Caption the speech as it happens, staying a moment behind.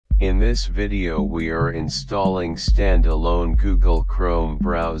In this video we are installing standalone Google Chrome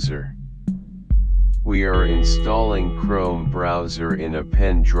browser. We are installing Chrome browser in a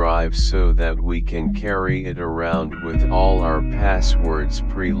pen drive so that we can carry it around with all our passwords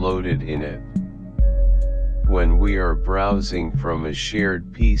preloaded in it. When we are browsing from a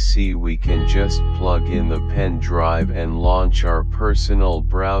shared PC, we can just plug in the pen drive and launch our personal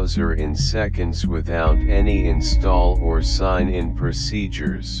browser in seconds without any install or sign-in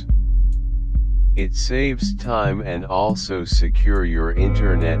procedures. It saves time and also secure your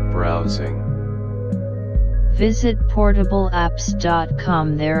internet browsing. Visit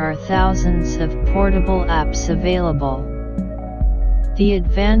portableapps.com. There are thousands of portable apps available. The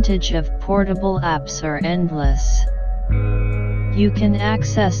advantage of portable apps are endless. You can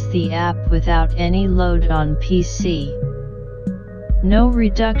access the app without any load on PC. No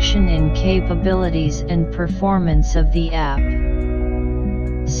reduction in capabilities and performance of the app.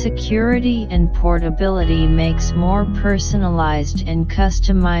 Security and portability makes more personalized and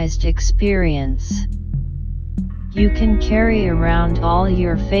customized experience. You can carry around all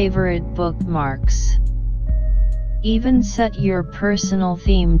your favorite bookmarks. Even set your personal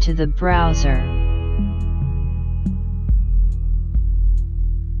theme to the browser.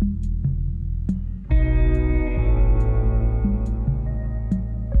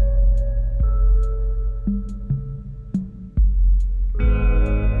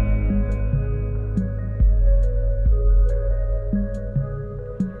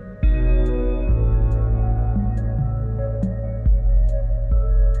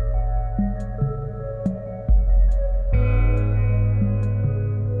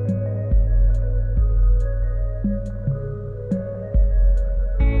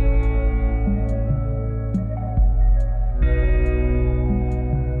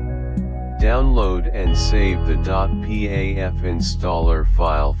 Download and save the .paf installer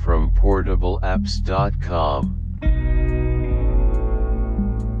file from portableapps.com.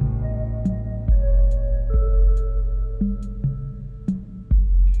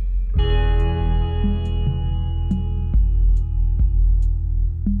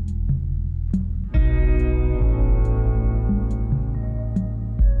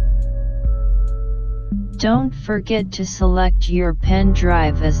 Don't forget to select your pen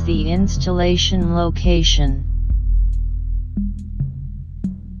drive as the installation location.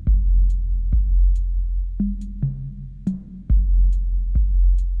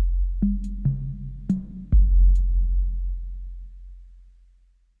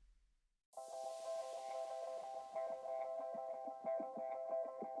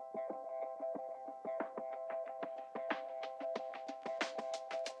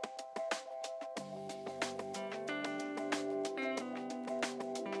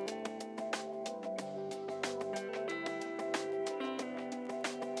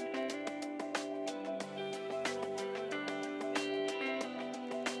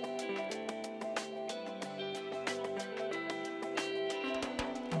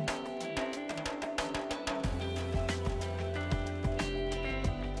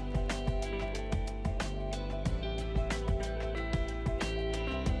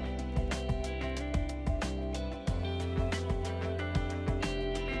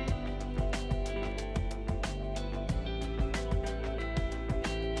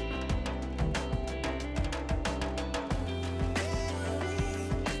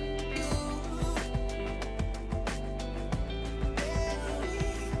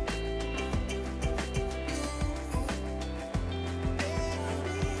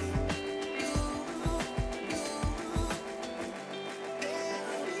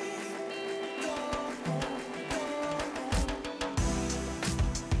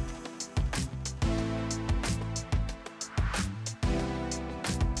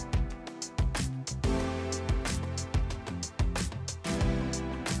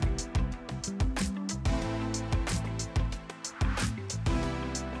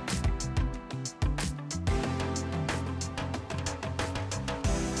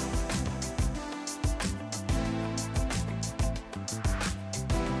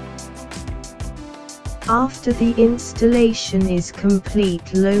 After the installation is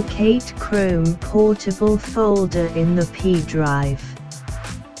complete, locate Chrome Portable folder in the P drive.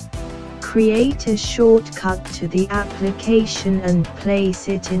 Create a shortcut to the application and place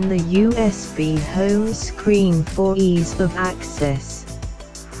it in the USB home screen for ease of access.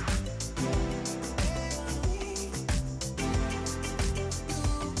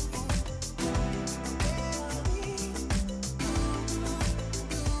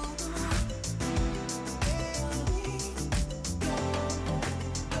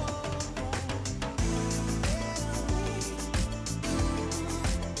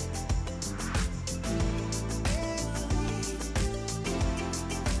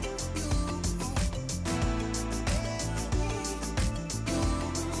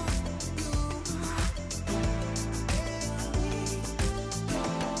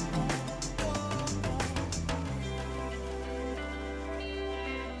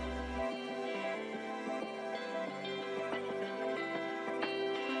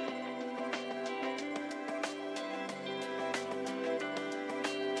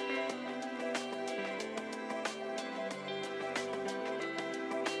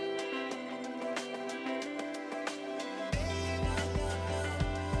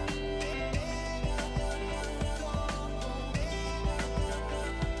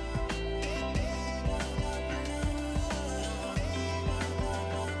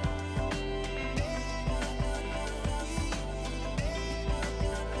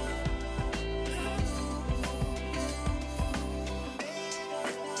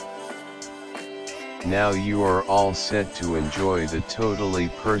 Now you are all set to enjoy the totally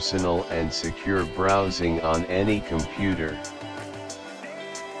personal and secure browsing on any computer.